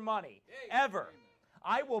you for money, ever.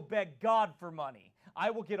 I will beg God for money. I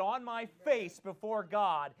will get on my face before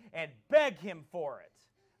God and beg Him for it.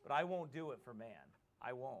 But I won't do it for man.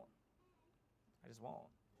 I won't. I just won't.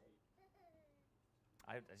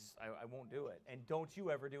 I won't do it. And don't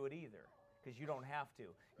you ever do it either, because you don't have to.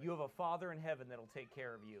 You have a Father in heaven that'll take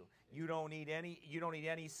care of you. You don't need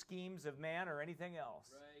any schemes of man or anything else.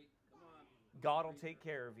 Right. Come on. God will take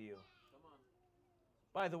care of you. Come on.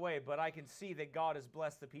 By the way, but I can see that God has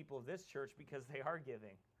blessed the people of this church because they are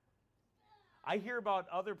giving. I hear about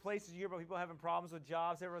other places, you hear about people having problems with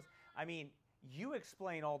jobs. I mean, you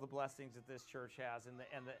explain all the blessings that this church has,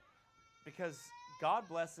 because God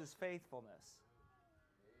blesses faithfulness.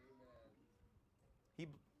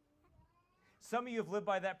 Some of you have lived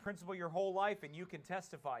by that principle your whole life, and you can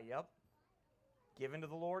testify, yep, given to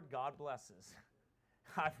the Lord, God blesses.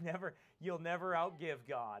 You'll never outgive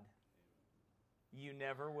God. You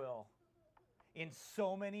never will. In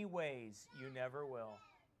so many ways, you never will.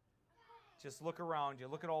 Just look around you.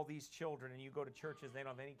 Look at all these children, and you go to churches, they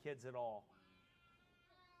don't have any kids at all.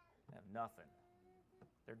 They have nothing.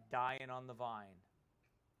 They're dying on the vine.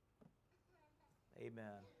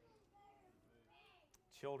 Amen.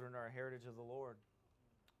 Children are a heritage of the Lord.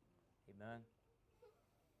 Amen.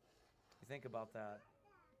 You think about that.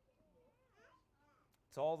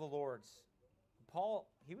 It's all the Lord's. Paul,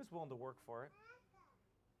 he was willing to work for it.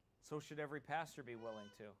 So should every pastor be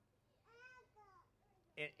willing to.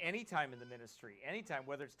 Any time in the ministry, anytime,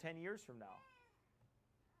 whether it's 10 years from now.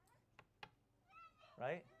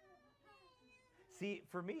 Right? See,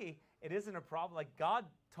 for me, it isn't a problem. Like, God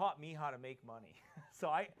taught me how to make money. So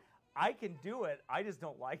I can do it. I just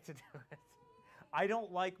don't like to do it. I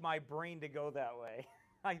don't like my brain to go that way.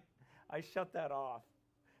 I shut that off.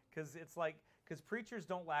 Because preachers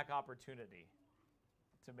don't lack opportunity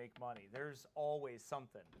to make money. There's always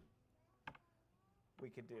something we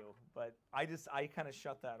could do. But I kind of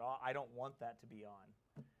shut that off. I don't want that to be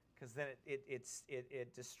on. Because then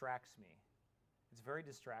it distracts me. It's very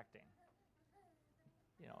distracting.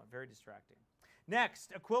 Very distracting.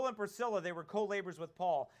 Next, Aquila and Priscilla, they were co-laborers with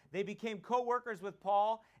Paul. They became co-workers with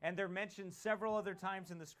Paul, and they're mentioned several other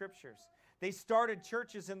times in the Scriptures. They started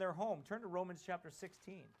churches in their home. Turn to Romans chapter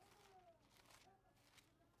 16.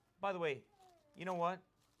 By the way, you know what?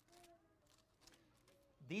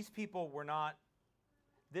 These people were not,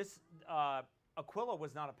 Aquila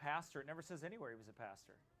was not a pastor. It never says anywhere he was a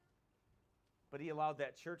pastor. But he allowed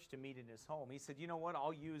that church to meet in his home. He said, you know what?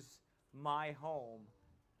 I'll use my home.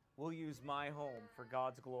 We'll use my home for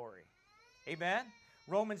God's glory. Amen?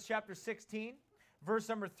 Romans chapter 16, verse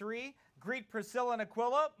number 3. Greet Priscilla and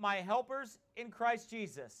Aquila, my helpers in Christ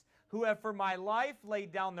Jesus, who have for my life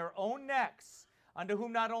laid down their own necks, unto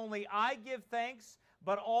whom not only I give thanks,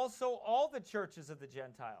 but also all the churches of the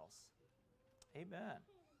Gentiles. Amen.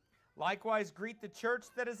 Likewise, greet the church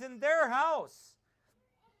that is in their house.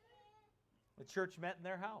 The church met in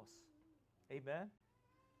their house. Amen.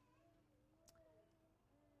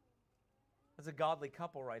 That's a godly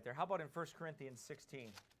couple right there. How about in 1 Corinthians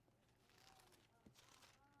 16?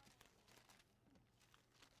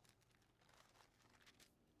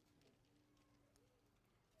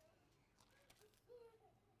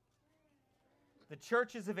 The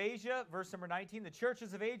churches of Asia, verse number 19, the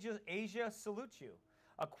churches of Asia salute you.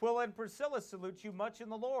 Aquila and Priscilla salute you much in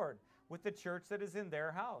the Lord, with the church that is in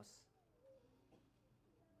their house.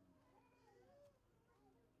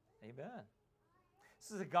 Amen.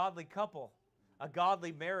 This is a godly couple. A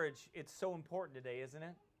godly marriage, it's so important today, isn't it?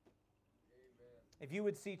 Amen. If you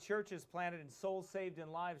would see churches planted and souls saved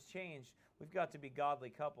and lives changed, we've got to be godly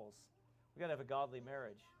couples. We've got to have a godly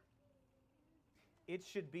marriage. It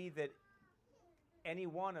should be that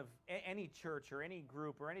any church or any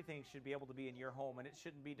group or anything should be able to be in your home, and it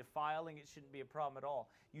shouldn't be defiling. It shouldn't be a problem at all.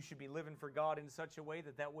 You should be living for God in such a way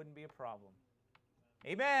that that wouldn't be a problem.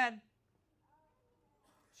 Amen.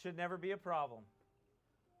 Should never be a problem.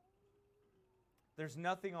 There's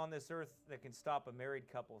nothing on this earth that can stop a married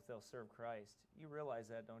couple if they'll serve Christ. You realize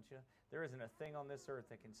that, don't you? There isn't a thing on this earth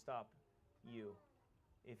that can stop you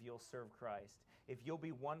if you'll serve Christ. If you'll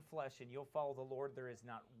be one flesh and you'll follow the Lord, there is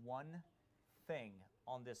not one thing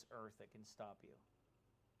on this earth that can stop you.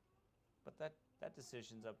 But that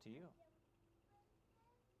decision's up to you.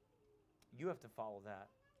 You have to follow that.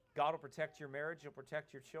 God will protect your marriage. He'll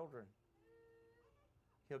protect your children.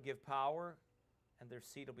 He'll give power, and their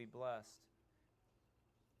seed will be blessed.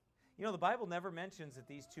 You know, the Bible never mentions that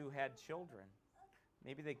these two had children.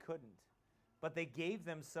 Maybe they couldn't. But they gave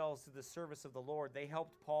themselves to the service of the Lord. They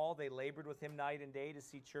helped Paul. They labored with him night and day to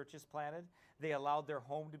see churches planted. They allowed their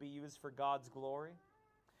home to be used for God's glory.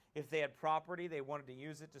 If they had property, they wanted to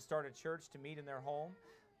use it to start a church, to meet in their home.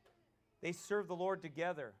 They served the Lord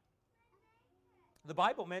together. The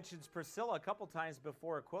Bible mentions Priscilla a couple times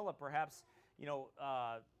before Aquila. Perhaps,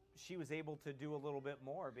 she was able to do a little bit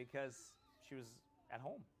more because she was at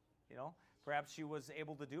home, Perhaps she was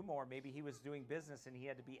able to do more. Maybe he was doing business and he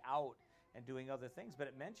had to be out and doing other things. But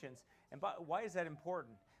it mentions, why is that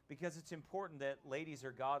important? Because it's important that ladies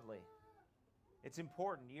are godly. It's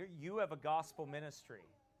important. You have a gospel ministry.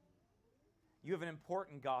 You have an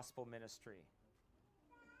important gospel ministry.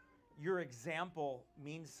 Your example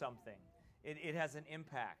means something. It has an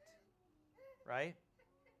impact, right?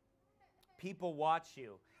 People watch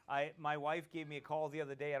you. My wife gave me a call the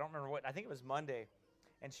other day. I don't remember I think it was Monday.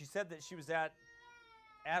 And she said that she was at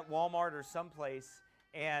Walmart or someplace,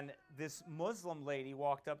 and this Muslim lady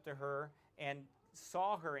walked up to her and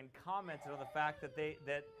saw her and commented on the fact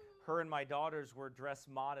that her and my daughters were dressed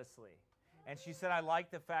modestly. And she said, "I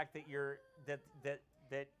like the fact that you're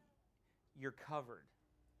covered."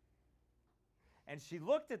 And she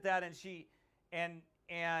looked at that and she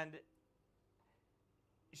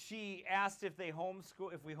asked if we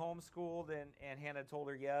homeschooled, and Hannah told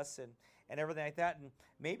her yes, and everything like that. And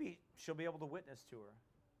maybe she'll be able to witness to her,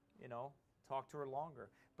 talk to her longer.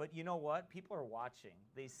 But you know what? People are watching.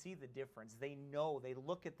 They see the difference. They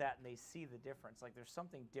look at that and they see the difference. Like there's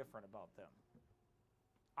something different about them.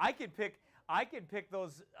 I can pick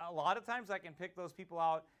those, a lot of times I can pick those people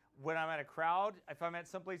out when I'm at a crowd. If I'm at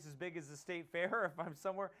someplace as big as the state fair, if I'm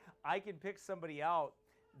somewhere, I can pick somebody out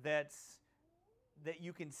that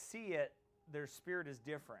you can see it, their spirit is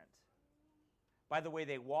different by the way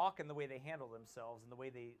they walk and the way they handle themselves and the way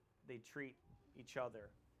they treat each other,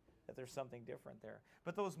 that there's something different there.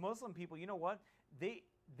 But those Muslim people, you know what?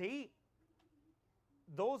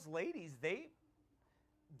 Those ladies, they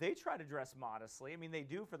try to dress modestly. I mean, they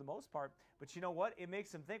do for the most part. But you know what? It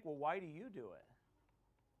makes them think, well, why do you do it?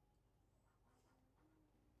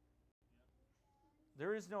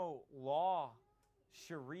 There is no law,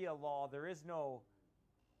 Sharia law. There is no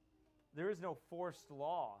forced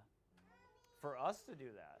law for us to do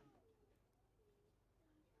that.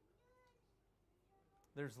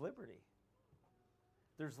 There's liberty.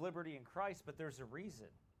 There's liberty in Christ, but there's a reason,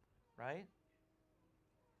 right?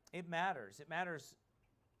 It matters. It matters.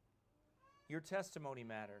 Your testimony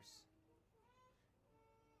matters.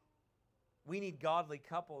 We need godly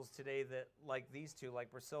couples today that, like these two,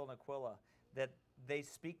 like Priscilla and Aquila, that they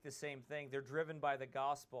speak the same thing. They're driven by the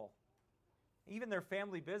gospel. Even their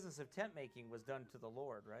family business of tent making was done to the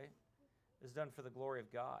Lord, right? It was done for the glory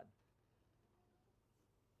of God.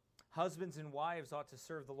 Husbands and wives ought to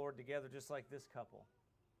serve the Lord together just like this couple.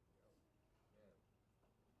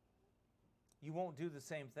 You won't do the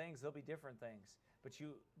same things. There'll be different things.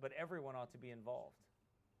 But everyone ought to be involved.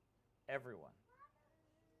 Everyone.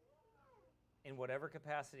 In whatever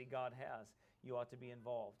capacity God has, you ought to be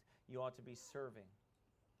involved. You ought to be serving.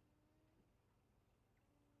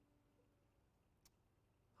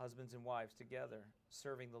 Husbands and wives together,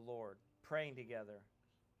 serving the Lord, praying together,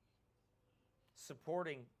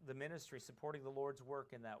 supporting the ministry, supporting the Lord's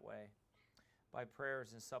work in that way, by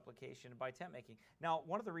prayers and supplication and by tent making. Now,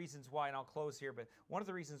 one of the reasons why, and I'll close here, but one of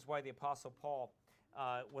the reasons why the Apostle Paul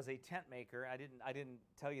was a tent maker, I didn't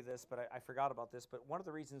tell you this, but I forgot about this, but one of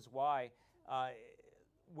the reasons why,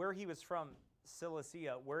 where he was from,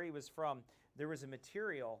 Cilicia, where he was from, there was a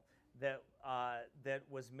material that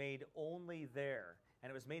was made only there, and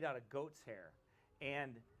it was made out of goat's hair.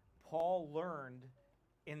 And Paul learned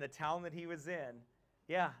in the town that he was in,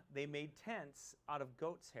 they made tents out of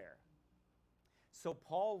goat's hair. So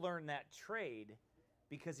Paul learned that trade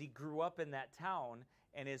because he grew up in that town,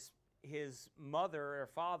 and his mother or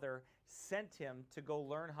father sent him to go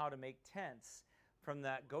learn how to make tents from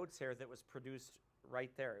that goat's hair that was produced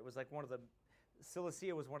right there. It was like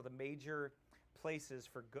Cilicia was one of the major places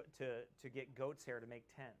to get goat's hair to make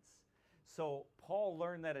tents. So Paul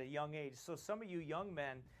learned that at a young age. So some of you young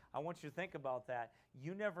men, I want you to think about that.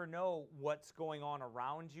 You never know what's going on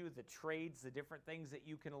around you, the trades, the different things that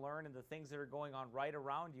you can learn, and the things that are going on right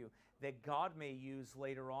around you that God may use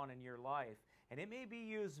later on in your life. And it may be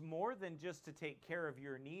used more than just to take care of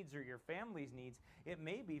your needs or your family's needs. It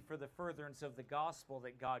may be for the furtherance of the gospel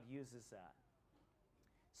that God uses that.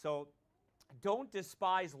 So don't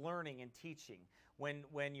despise learning and teaching.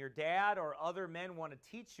 When your dad or other men want to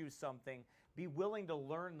teach you something, be willing to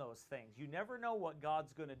learn those things. You never know what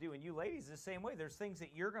God's going to do. And you ladies, the same way. There's things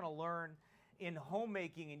that you're going to learn in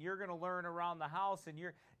homemaking, and you're going to learn around the house, and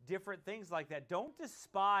you're different things like that. Don't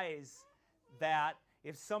despise that.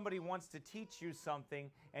 If somebody wants to teach you something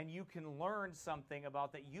and you can learn something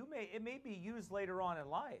about that, it may be used later on in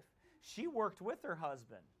life. She worked with her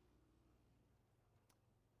husband,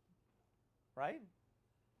 right?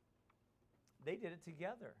 They did it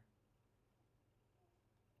together.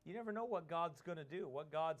 You never know what God's going to do,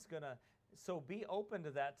 so be open to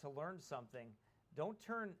that, to learn something. Don't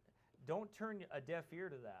turn a deaf ear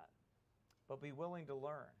to that, but be willing to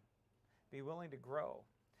learn. Be willing to grow.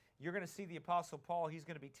 You're going to see the Apostle Paul. He's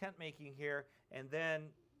going to be tent making here, and then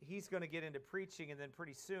he's going to get into preaching, and then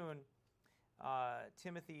pretty soon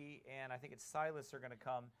Timothy and I think it's Silas are going to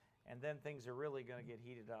come, and then things are really going to get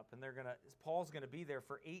heated up. And Paul's going to be there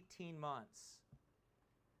for 18 months,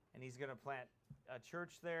 and he's going to plant a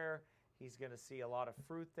church there. He's going to see a lot of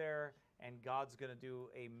fruit there, and God's going to do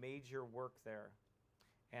a major work there.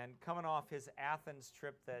 And coming off his Athens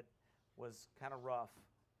trip that was kind of rough,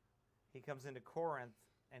 he comes into Corinth,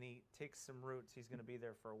 and he takes some roots. He's going to be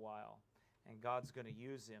there for a while. And God's going to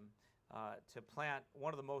use him to plant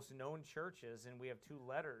one of the most known churches. And we have 2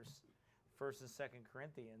 letters, 1st and 2nd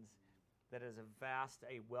Corinthians, that is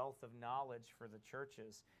a wealth of knowledge for the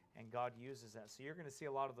churches. And God uses that. So you're going to see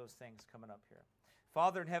a lot of those things coming up here.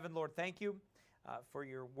 Father in heaven, Lord, thank you for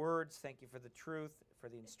your words. Thank you for the truth, for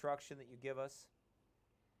the instruction that you give us.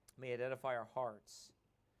 May it edify our hearts.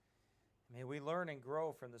 May we learn and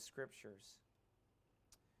grow from the Scriptures.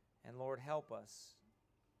 And Lord, help us.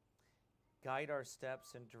 Guide our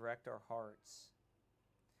steps and direct our hearts.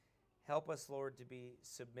 Help us, Lord, to be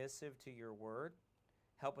submissive to your word.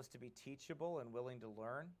 Help us to be teachable and willing to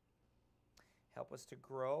learn. Help us to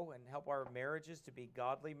grow and help our marriages to be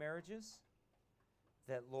godly marriages.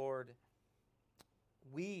 That, Lord,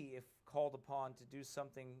 we, if called upon to do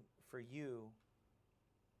something for you,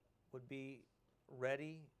 would be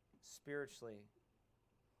ready spiritually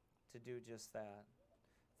to do just that.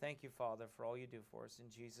 Thank you, Father, for all you do for us. In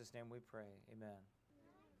Jesus' name we pray. Amen.